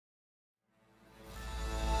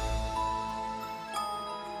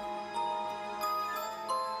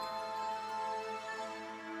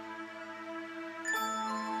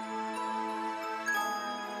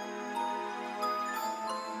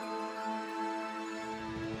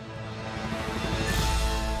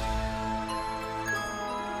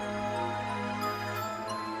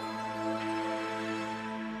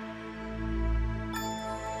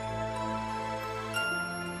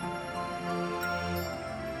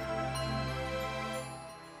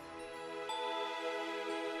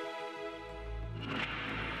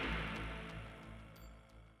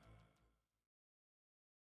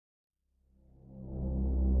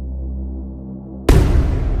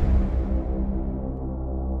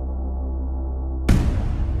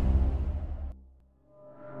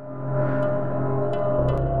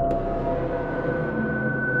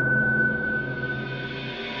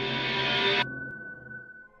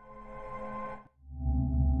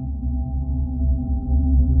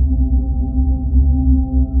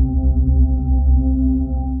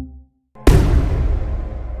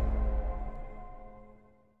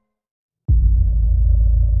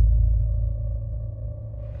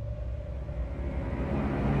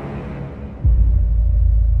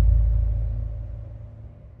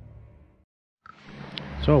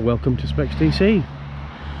So welcome to Specs DC.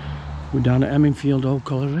 We're down at Hemingfield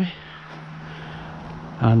Colliery,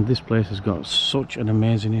 and this place has got such an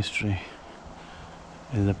amazing history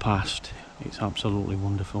in the past. It's absolutely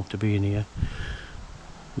wonderful to be in here.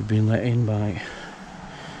 We've been let in by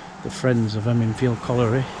the Friends of Hemingfield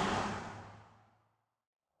Colliery.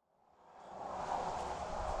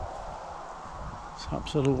 It's an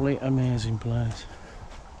absolutely amazing place.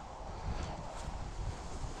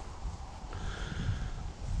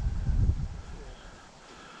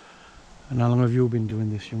 And how long have you been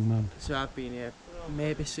doing this, young man? So I've been here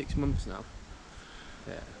maybe 6 months now.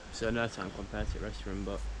 Yeah. So no time compared to the rest of them,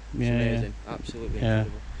 but it's amazing. Absolutely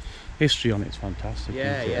incredible. History on it's fantastic.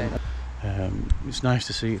 Yeah. It's nice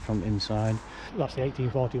to see it from the inside. That's the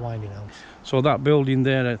 1840 winding house. So that building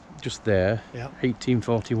there, just there, Yeah.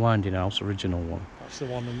 1840 winding house, original one. That's the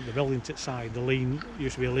one, and the building to the side, the lean,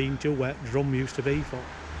 used to be a lean-to where the drum used to be for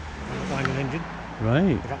winding engine. Right.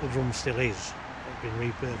 In fact, the drum still is. It's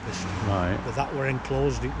been repurposed. Right. But that were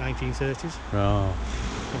enclosed in 1930s. Oh,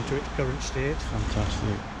 Into its current state.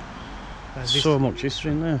 fantastic. This, So much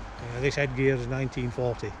history in there. this headgear is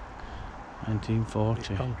 1940. 1940. It's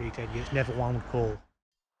concrete headgear. It's never wound coal.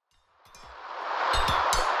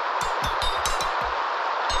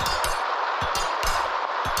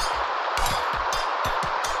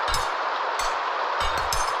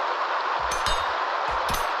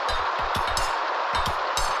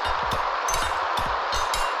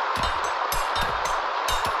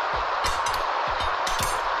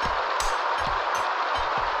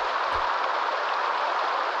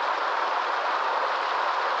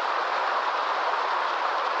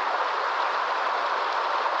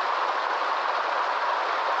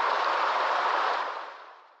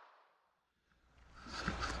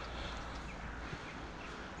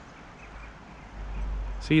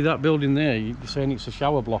 See that building there, you're saying it's a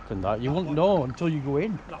shower block and that. You won't know until you go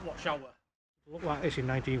in. That what shower looked like this in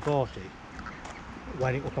 1940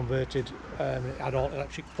 when it was converted. It had all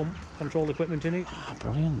electric pump control equipment in it. Oh,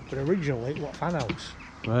 brilliant. But originally it was a fan house.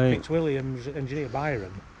 Right. Fitzwilliam's engineer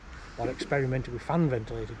Biram had experimented with fan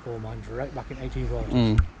ventilated coal mines right back in 1840s.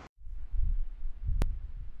 Mm.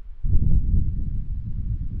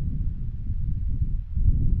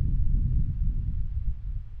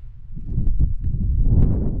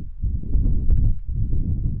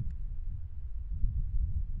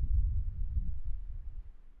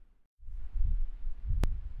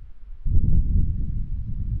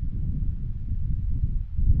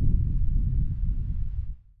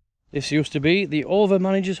 This used to be the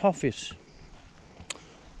over-manager's office.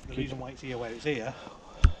 The reason why it's here where it's here,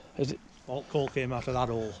 Is it? all coal came out of that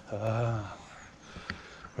hole. Ah,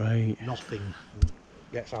 right, Nothing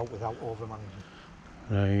gets out without over-managing.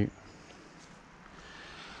 right.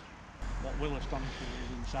 What will astonish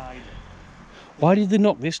you is inside. Why did they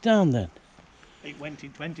knock this down then? It went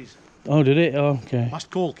in 20s. Oh, did it? Oh, okay. Last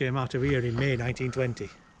coal came out of here in May 1920.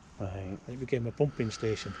 Right. And it became a pumping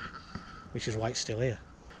station, which is why it's still here.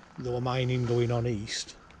 There were mining going on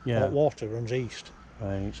east. Yeah. Hot water runs east.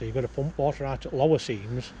 Right. So you've got to pump water out at lower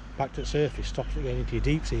seams back to the surface, stops it getting into your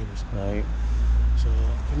deep seams. Right. So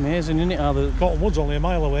Amazing, isn't it? How the Cottonwood's only a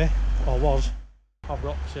mile away, or was. I've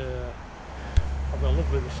got a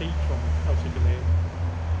lovely receipt from Elsecar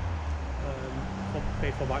High,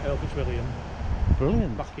 paid for by Earl Fitzwilliam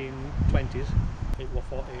brilliant. back in 20s. It was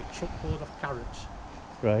for a truckload of carrots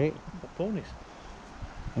Right. for ponies.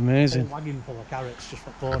 Amazing. A wagon full of carrots just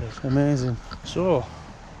for ponies. Amazing. So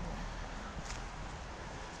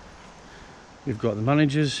we've got the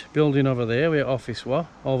manager's building over there where office was,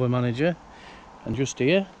 over manager, and just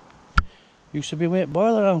here used to be where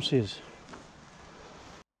boiler house is.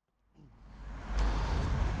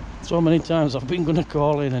 So many times I've been going to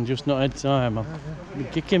call in and just not had time. I've been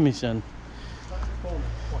kicking me son.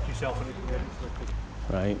 Watch yourself and it's getting slippy.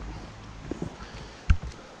 Right.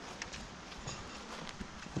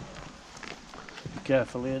 Be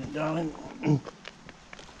careful here, darling.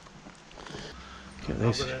 Get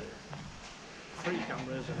this. I've got 3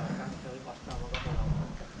 cameras and I can't tell you last time I got one out.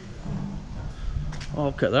 Oh,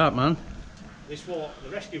 look at that, man. This was the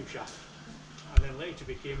rescue shaft and then later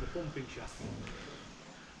became the pumping shaft.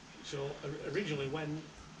 So originally when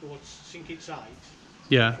they would sink its site,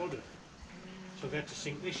 Yeah. flooded. So they had to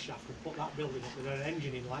sink this shaft and put that building up with an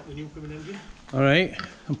engine in like the Newcomen engine All right,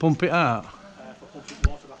 and pump it out. for pumping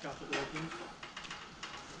water back out at the openings.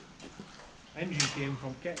 Engine came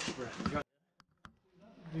from Kexborough.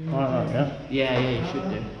 Yeah. Yeah, you should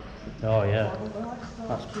do. Oh yeah,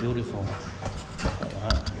 that's beautiful. Look at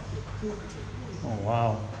that. Oh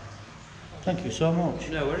wow. Thank you so much.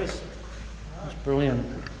 No worries. That's brilliant.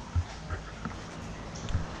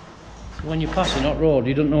 When you're passing that road,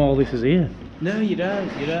 you don't know all this is here. No, you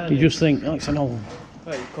don't. You don't. You just think, oh, it's an old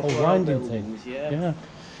winding thing. Yeah.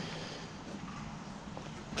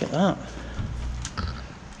 Look at that.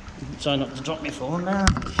 Try not to drop my phone now.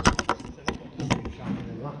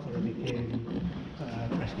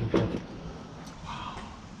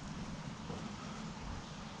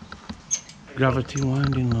 Gravity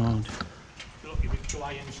winding load. Look, you've got 2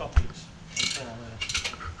 iron sockets.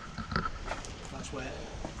 That's where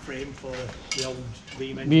frame for the old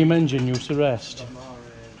beam engine. Beam engine used to rest.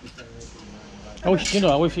 I wish, you know,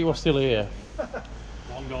 I wish it was still here.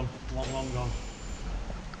 Long gone, long gone.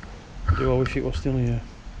 I wish it was still here.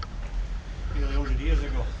 Nearly 100 years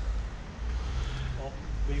ago. Oh,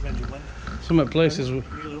 beam engine went. Some of the places,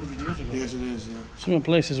 Nearly 100 years ago. Yes, it is, yeah. some of the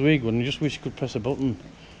places we go, and you just wish you could press a button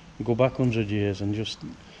and go back 100 years and just,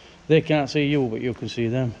 they can't see you, but you can see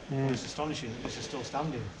them. Yeah. It's astonishing that this is still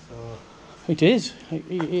standing. So. It is. It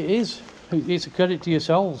is. It's a credit to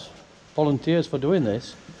yourselves, volunteers, for doing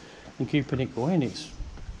this and keeping it going. It's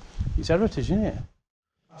heritage, isn't it?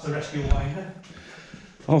 That's a rescue liner.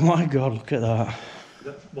 Oh my God! Look at that.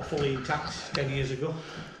 That were fully intact 10 years ago.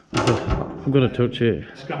 I'm gonna touch it.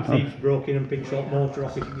 Scrap thieves broke in and picked up motor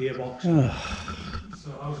off it gearbox.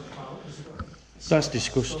 That's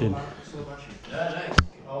disgusting.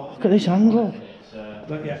 Look at this handle.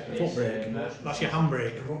 But yeah, foot brake. That's your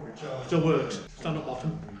handbrake. Still works. Stand up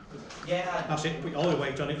bottom. Yeah. That's it. Put all your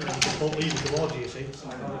weight on it and then you can pull levers towards you, see.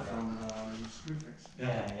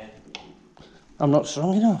 Yeah. I'm not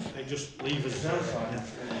strong enough. It just levers.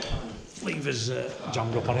 Levers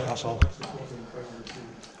jammed up on it, that's all.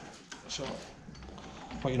 So,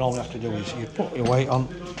 what you normally have to do is you put your weight on,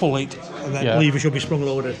 pull it, and then lever should be sprung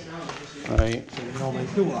loaded. Right. So you normally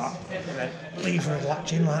do that, and then lever will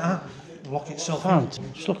latch in like that, and lock itself in.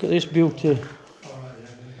 Just look at this beauty.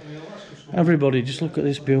 Everybody, just look at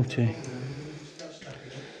this beauty.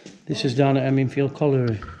 This is down at Hemingfield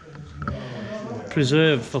Colliery.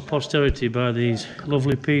 Preserved for posterity by these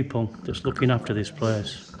lovely people that's looking after this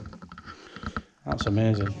place. That's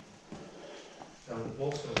amazing.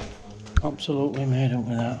 Absolutely made up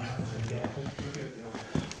with that.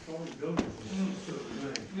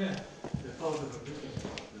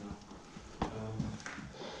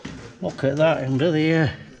 Look at that under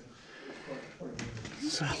there.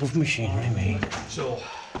 I love machinery, mate. So,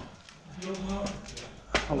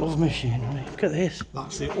 I love machinery. Look at this.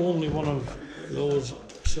 that's the only one of those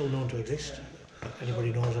still known to exist that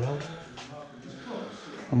anybody knows about.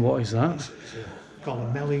 And what is that? It's called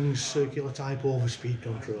a Mellings circular type overspeed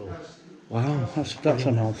control. Wow, that's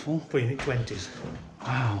an awful. Put in 20s.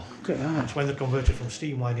 Wow, look at that. That's when they're converted from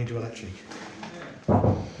steam winding to electric.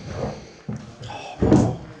 And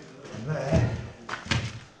there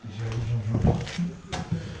is your original drum.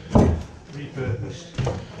 Repurposed.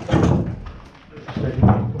 Steady,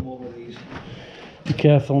 come over these. Be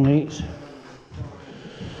careful, mates.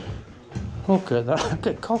 Look at that. Look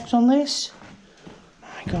at cogs on this.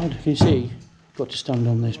 My God, can you see? Got to stand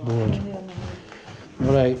on this board.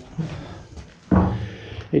 Right.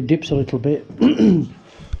 It dips a little bit. Oh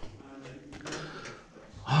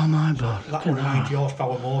my God, look That at was a 90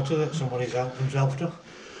 horsepower motor that somebody's helped themselves to.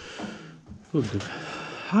 Good.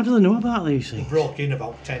 How do they know about these It things? broke in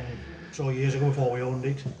about 10 so years ago before we owned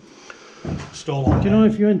it. Stole on Do you know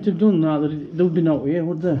if you hadn't have done that, they would be not here,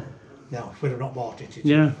 would they? No, if we'd have not bought it,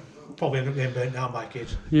 Yeah. probably ended up getting burnt down by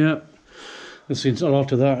kids. Yeah. We've seen a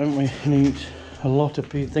lot of that, haven't we? And a lot of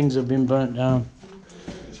things have been burnt down.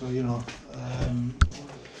 So, you know,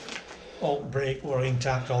 all brake were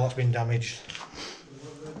intact, all that's been damaged.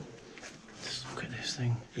 Just look at this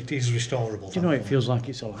thing. It is restorable. Do you know, it feels like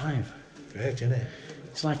it's alive. Great, isn't it?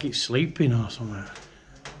 It's like it's sleeping or something.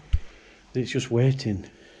 It's just waiting.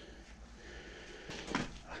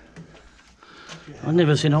 I've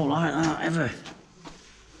never seen out like that, ever.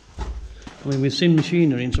 I mean, we've seen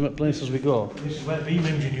machinery in some places we go. This is where the beam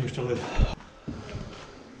engine used to live.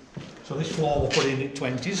 So this floor was put in at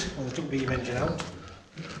 20s when they took beam engine out.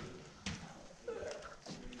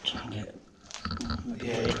 Try and get...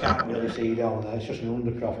 Yeah, you can't really see down there, it's just an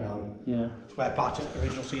undercroft now. Yeah. It's where part of the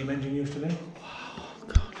original steam engine used to be.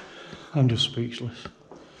 I'm just speechless.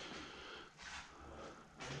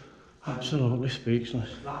 Absolutely speechless.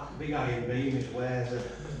 That big iron beam is where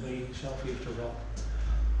the beam itself used to rot.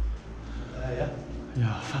 There, yeah.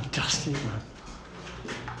 Yeah, fantastic, man.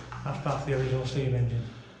 That's part of the original steam engine.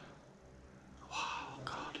 Wow,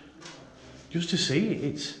 God. Just to see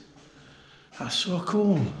it, that's so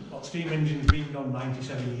cool. Well, steam engine's been gone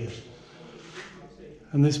 97 years.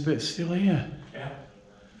 And this bit's still here. Yeah.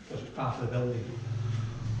 Because it's part of the building.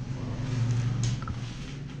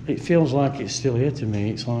 It feels like it's still here to me.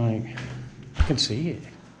 It's like can see it.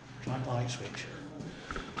 Like light switch.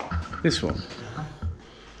 This one.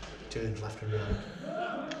 Turns left and right.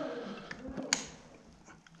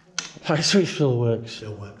 Light switch still works.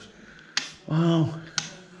 Still works. Wow.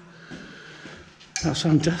 That's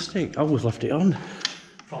fantastic. I always left it on.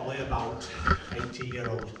 Probably about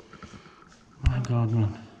 80-year-old. My God,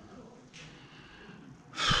 man.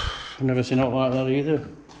 I've never seen it like that either.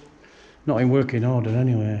 Not in working order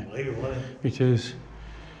anyway. Unbelievable, isn't it? It is.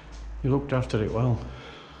 You looked after it well.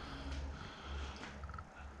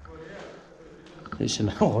 It's an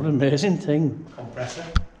amazing thing. Compressor.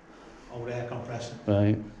 Old air compressor.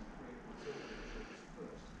 Right.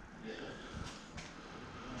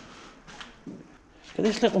 Look at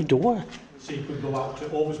this little door. So you could go out to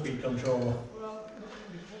overspeed controller.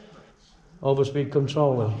 Overspeed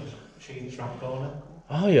controller. Machine's round corner.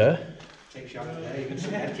 Oh yeah. Takes you out there. You can see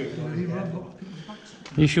it through going.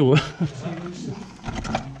 You sure?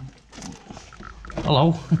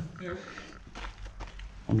 Hello.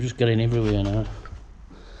 I'm just getting everywhere now.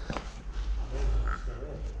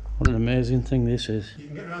 What an amazing thing this is. You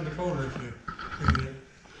can get around the corner if you.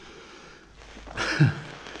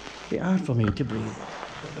 It's hard for me to breathe.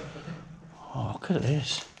 Oh, look at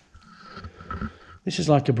this. This is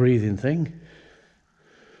like a breathing thing.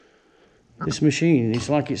 This machine, it's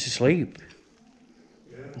like it's asleep.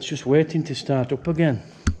 It's just waiting to start up again.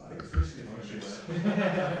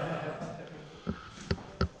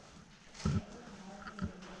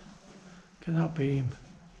 Look at that beam.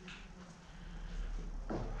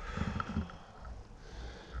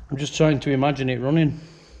 I'm just trying to imagine it running.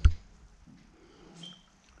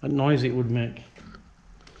 That noise it would make.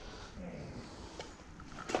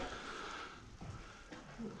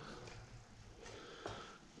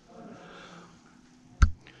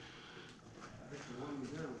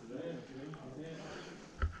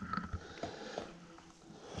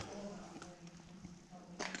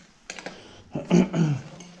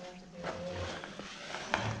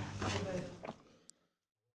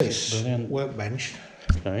 This Brilliant. workbench.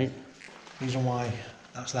 Right. Reason why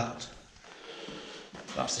that's that.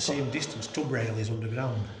 That's the same distance tub rail is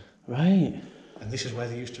underground. Right. And this is where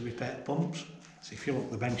they used to repair pumps. So if you look,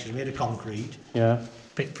 the bench is made of concrete, Yeah.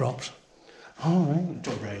 pit props, All right.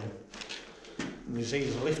 tub rail. And you see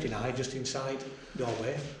there's a lifting eye just inside the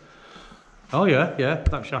doorway. Oh yeah, yeah.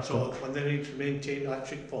 That shaft. So when they need to maintain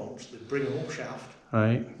electric pumps, they bring them up shaft,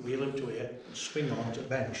 Right. wheel them to here, and swing on to the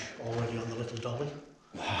bench, already on the little dolly.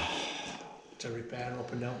 To repair an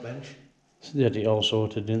up and down bench. So they had it all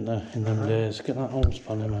sorted, didn't they, in them days? Look at that old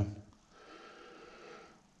spanner, man.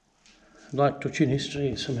 Like touching history,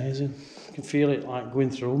 it's amazing. You can feel it like going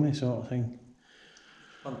through me, sort of thing.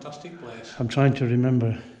 Fantastic place. I'm trying to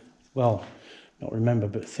remember, well, not remember,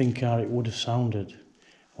 but think how it would have sounded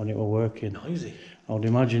when it were working. Noisy. I would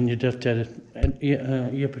imagine you'd have to have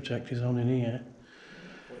ear protectors on in here.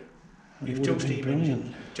 You've It would two have been steam brilliant.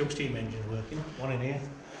 engines. Two steam engines working. One in here.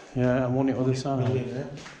 Yeah, and one at the other side. Brilliant there.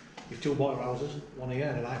 You've two boiler houses. One here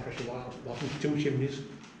and a high pressure boiler house. Bottom. Two chimneys.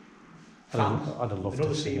 Fan. I'd have loved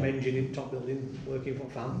Another to see steam it. engine in top building working for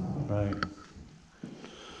fan. Right.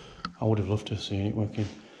 I would have loved to have seen it working.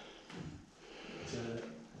 It's,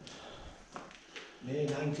 May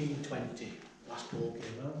 1920. Last call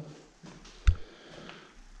came out.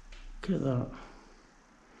 Look at that.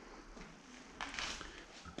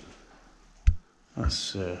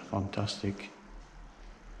 That's fantastic.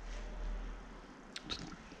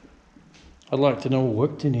 I'd like to know who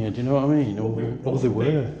worked in here, do you know what I mean? Who they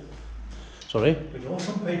were. Sorry? We know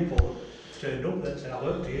some people turned up that said, I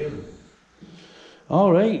worked here.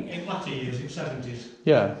 All right. In latter years, in 70s.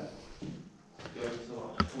 Yeah.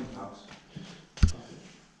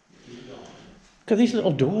 Look at these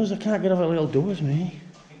little doors. I can't get over little doors, me.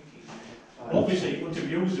 Obviously, you wouldn't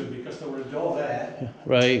have used them because there was a door there.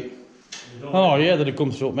 Right. The door Oh there. yeah, they'd have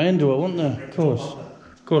come through the main door, wouldn't they? Of course.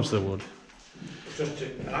 Of course they would. It's just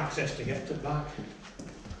an access to get to the back.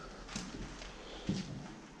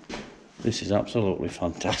 This is absolutely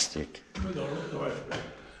fantastic. There was a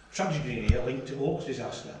tragedy in here linked to Oak's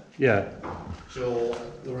disaster. Yeah. So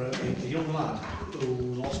there were a young lad who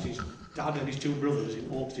lost his dad and his two brothers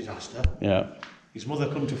in Oak's disaster. Yeah. His mother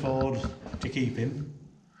couldn't afford to keep him,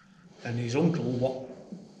 and his uncle, what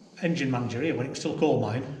engine manager here when it was still coal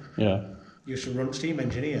mine, Yeah. used to run steam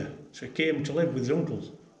engine here. So he came to live with his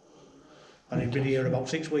uncles, and he'd been here about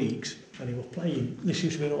 6 weeks, and he was playing. This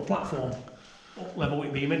used to be a little platform, up level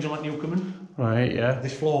with beam engine like Newcomen. Right. Yeah.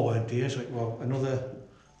 This floor weren't here, so it was another.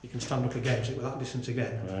 You can stand up again, so it was that distance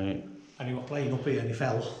again. Right. And he was playing up here, and he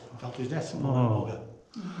fell to his death. Oh.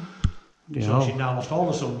 So she'd now lost all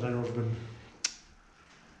the sons and her husband.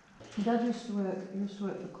 My dad used to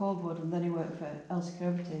work for Coldwood and then he worked for Elsecar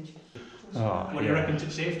Heritage. Oh, What do you reckon to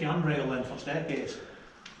safety handrail then for staircase?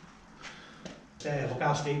 There, look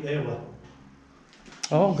how steep they were.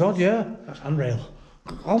 Oh God, yeah. That's handrail.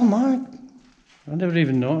 Oh my! I never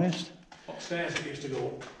even noticed. Upstairs it used to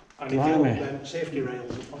go. And Blimey. if you look, safety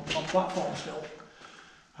rails on platform still.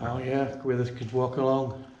 Oh yeah, where they could walk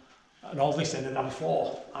along. And all this then, and have a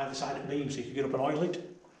floor either side of the beam so you could get up and oil it.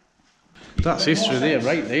 That's history there,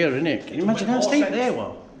 right there, isn't it? Can you imagine how steep they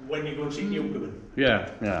were? When you go and see Newcomen. Yeah,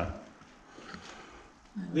 yeah.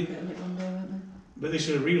 They were getting it one day, weren't they? But this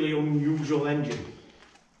is a really unusual engine.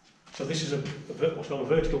 So this is what's called a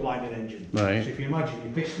vertical winding engine. Right. So if you imagine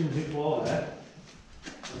your pistons in floor there,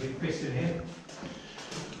 a big piston here,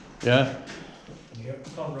 Yeah, and your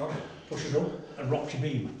con rod pushes up and rocks your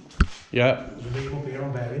beam. yeah. There's a beam up here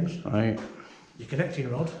on bearings. Right, Your connecting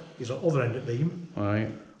rod is at the other end of the beam, right,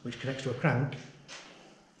 which connects to a crank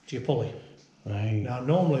to your pulley. right. Now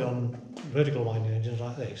normally on vertical winding engines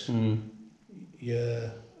like this,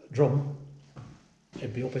 your drum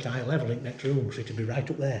it'd be up at high level in the next room, so it'd be right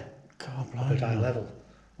up there, God, up at high level.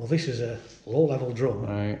 Well, this is a low level drum,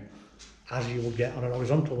 Right, as you would get on an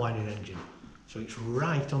horizontal winding engine. So it's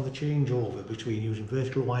right on the changeover between using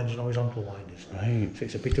vertical winders and horizontal winders. right. So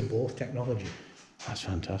it's a bit of both technology, That's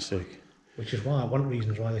fantastic. which is why one of the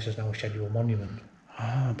reasons why this is now a scheduled monument.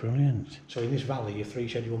 Ah, brilliant. So in this valley, you have 3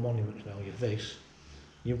 scheduled monuments now. You have this,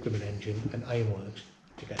 Newcomen engine and Ironworks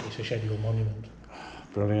to get this a scheduled monument.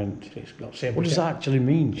 Brilliant. So it's got same What does that actually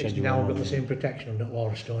mean, It's schedule now got the monument? same protection on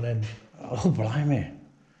Laura Stonehenge. Oh, blimey.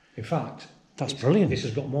 In fact, That's brilliant. This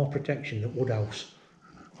has got more protection than Woodhouse.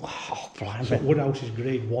 Wow, So blimey. Woodhouse is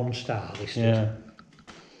grade 1 star listed, Yeah,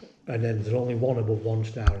 and then there's only one above 1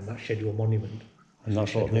 star, and that's scheduled monument. and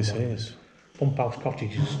that's what this is. Pump House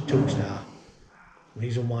Cottage is 2 star. The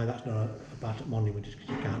reason why that's not a bad monument is because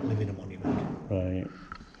you can't live in a monument. Right.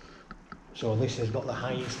 So this has got the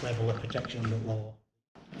highest level of protection under law.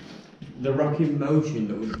 The rocking motion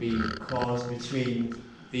that would be caused between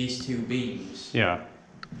these two beams Yeah.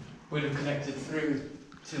 would have connected through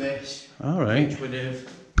to this, All right. which would have,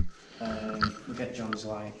 we'll get John's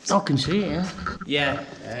line. I can see it, yeah.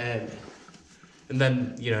 Yeah, and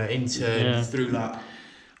then, you know, in turn Yeah. through that.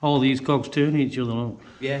 All these cogs turn each other up.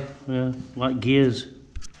 Yeah, Yeah, like gears.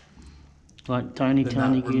 Like tiny, then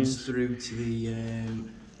tiny that runs gears. through to the,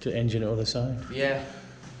 To engine at the other side. yeah.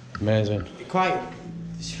 Amazing. Quite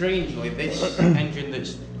strangely, this engine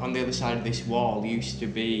that's on the other side of this wall used to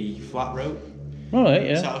be flat rope. All right,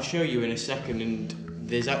 yeah. So I'll show you in a second, and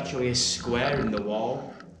there's actually a square in the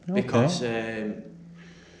wall because there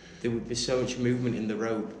would be so much movement in the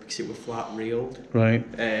rope because it was flat reeled. Right,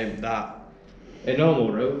 That a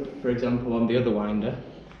normal rope, for example, on the other winder,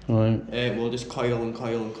 right. will just coil and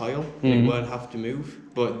coil and coil. Mhm. It won't have to move.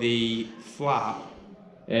 But the flat,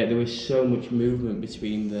 there was so much movement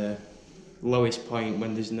between the lowest point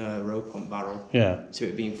when there's no rope on barrel Yeah. to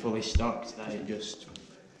it being fully stocked that it just.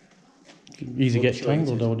 Easy get Fluctuated.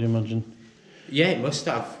 tangled, I would imagine. Yeah, it must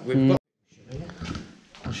have. We've got.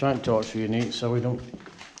 I'll try and torch for you, Nate, so we don't.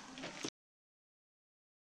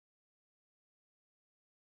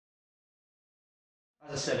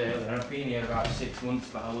 As I said earlier, I've been here about 6 months,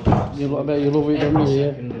 but I love it. I bet you love it, don't Every you?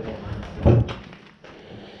 second of it.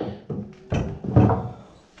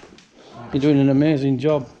 You're doing an amazing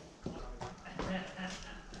job.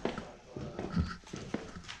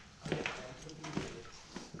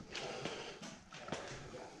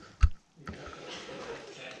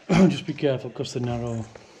 Just be careful because they're narrow.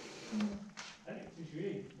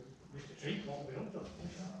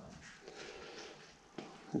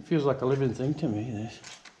 It feels like a living thing to me, this.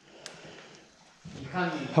 You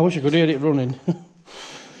can, I wish I could hear it running.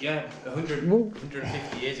 yeah,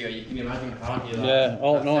 150 years ago, you can imagine, can't you? That, Yeah,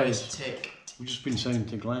 all that noise. first tick. We've just been saying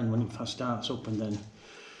to Glenn, when it first starts up and then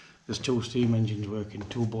there's 2 steam engines working,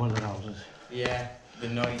 2 boiler houses. Yeah, the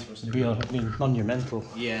noise must have It'd be monumental.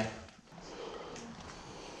 Yeah.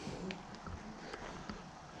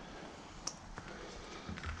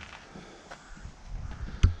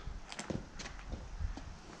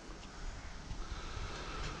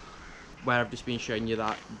 Where I've just been showing you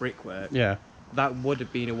that brickwork, Yeah. that would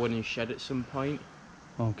have been a wooden shed at some point.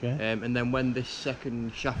 Okay. And then when this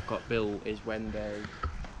second shaft got built is when they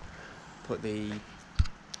put the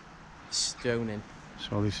stone in.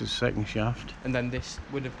 So this is second shaft. And then this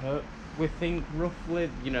would have hurt, we think roughly,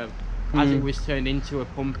 you know, as it was turned into a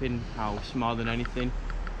pumping house more than anything,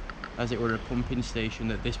 as it were a pumping station,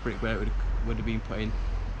 that this brickwork would have been put in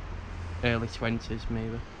early 20s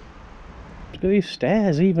maybe. Look at these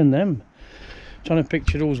stairs, even them. Trying to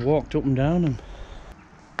picture who's walked up and down them.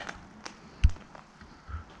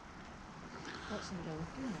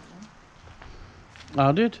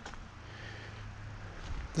 I did.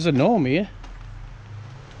 There's a gnome here.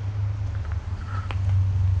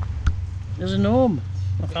 There's a gnome.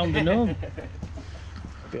 I found a gnome.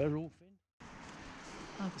 Bit of roofing.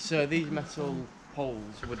 So these metal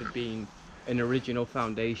poles would have been an original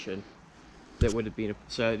foundation that would have been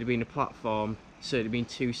so it'd have been a platform, so it'd have been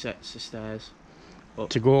 2 sets of stairs up.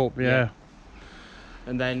 To go up, yeah.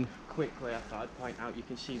 And then quickly I thought I'd point out, you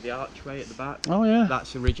can see the archway at the back. Oh yeah.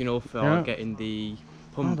 That's original for getting the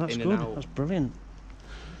pump that's in good. and out. That's brilliant.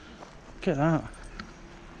 Look at that.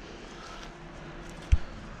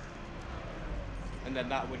 And then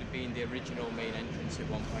that would have been the original main entrance at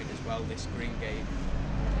one point as well, this green gate.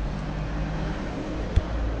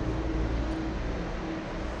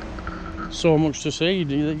 So much to see.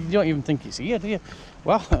 You don't even think it's here, do you?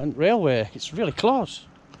 Well, and railway, it's really close.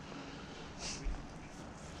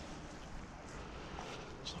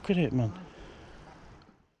 Just look at it, man.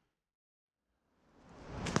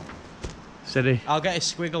 Steady. I'll get a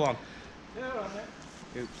squiggle on.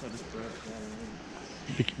 Oops, I just broke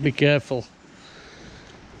there. Be careful.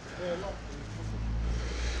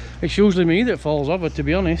 It's usually me that falls over, to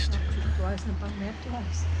be honest. My turn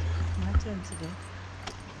today.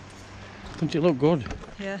 Doesn't it look good?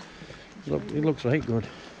 Yeah. It looks right good.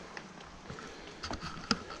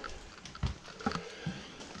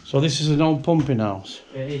 So this is an old pumping house.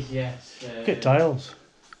 It is, yes. Look at tiles.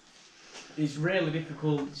 It's really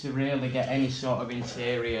difficult to really get any sort of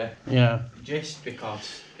interior, Yeah. just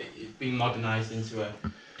because it's been modernised into a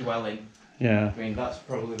dwelling. Yeah. I mean, that's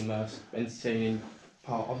probably the most entertaining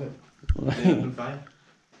part of it. The open fire.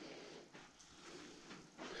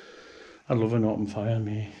 I love an open fire,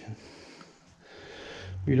 me.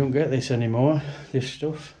 You don't get this anymore, this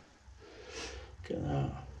stuff. Look at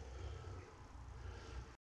that.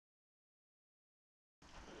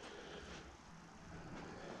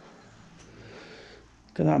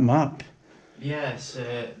 Look at that map. Yes,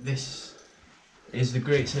 this is the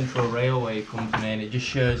Great Central Railway Company, and it just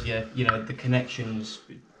shows you, you know, the connections.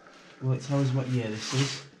 Well, it tells us what year this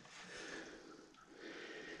is.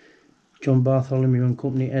 John Bartholomew and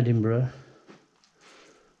Company, Edinburgh.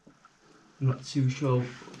 I'm not too sure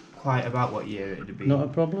quite about what year it'd be. Not a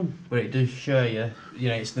problem. But it does show you, you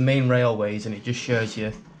know, it's the main railways, and it just shows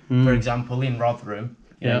you, for example, in Rotherham,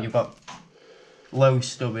 you know, you've got Low,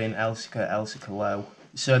 Stubbing, Elsecar, Elsecar Low.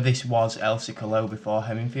 So this was Elsecar Low before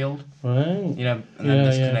Hemingfield. Right. You know, and then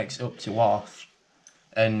this connects up to Worth,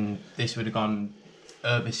 and this would have gone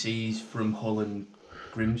overseas from Hull and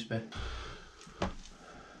Grimsby.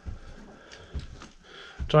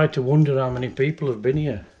 Tried to wonder how many people have been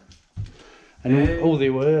here. And who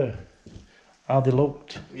they were. How they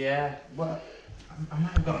looked. Yeah, well, I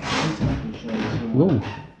might have got a photo I can show you somewhere. Whoa.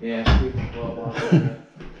 Yeah,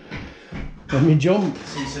 Let me jump.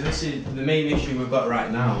 See, so this is the main issue we've got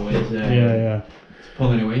right now is Yeah. it's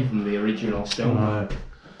pulling away from the original stone. Right.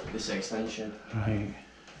 This extension. Right.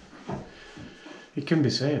 It can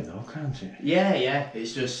be saved though, can't it? Yeah,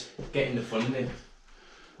 it's just getting the funding,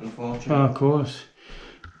 unfortunately. Oh, of course.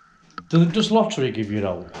 Does lottery give you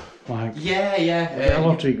help? Like, Yeah. a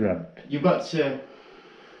lottery grant? You've got to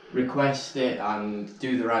request it and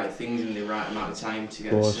do the right things in the right amount of time to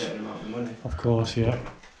get a certain amount of money. Of course, yeah.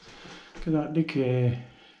 Look at that decay.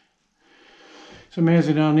 It's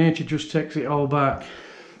amazing how nature just takes it all back.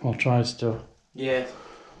 Or tries to. Yeah.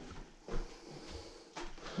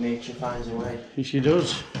 Nature finds a way. She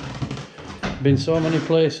does. Been so many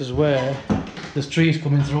places where there's trees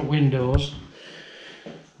coming through windows.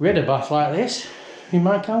 We had a bath like this in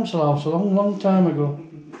my council house a long time ago.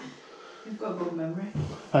 You've got a good memory.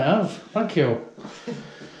 I have, thank you.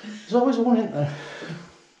 There's always one, isn't there?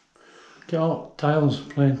 Get all tiles,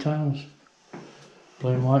 plain tiles.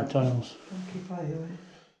 Plain white tiles. I'll keep eye on it.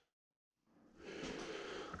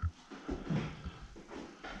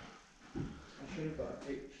 I should have got a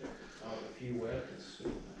picture of a few workers.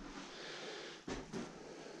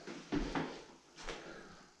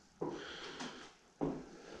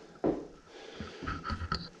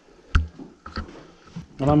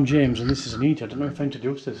 Well, I'm James and this is Anita. I don't know if I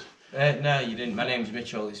introduced us. No, you didn't. My name's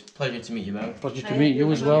Mitchell. It's a pleasure to meet you, Mo. Pleasure to meet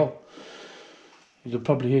you as well. You'll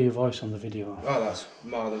probably hear your voice on the video. Oh, that's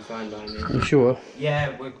more than fine by me. Are you sure?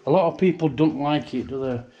 Yeah, a lot of people don't like it, do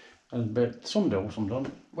they? But some do, some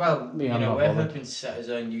don't. Well, Me, you I'm know, not we're bothered. hoping to set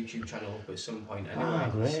his own YouTube channel up at some point anyway. Ah,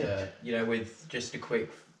 great. So, you know, with just a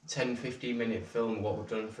quick 10-15 minute film of what we've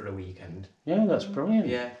done for a weekend. Yeah, that's brilliant.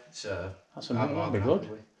 Yeah, so That's amazing. That'd be good.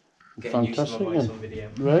 Getting used to Fantastic my voice then. on video.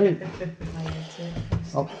 Right. I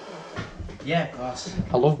Oh, Yeah, of course.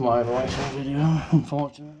 I love my voice on video,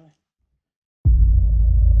 unfortunately.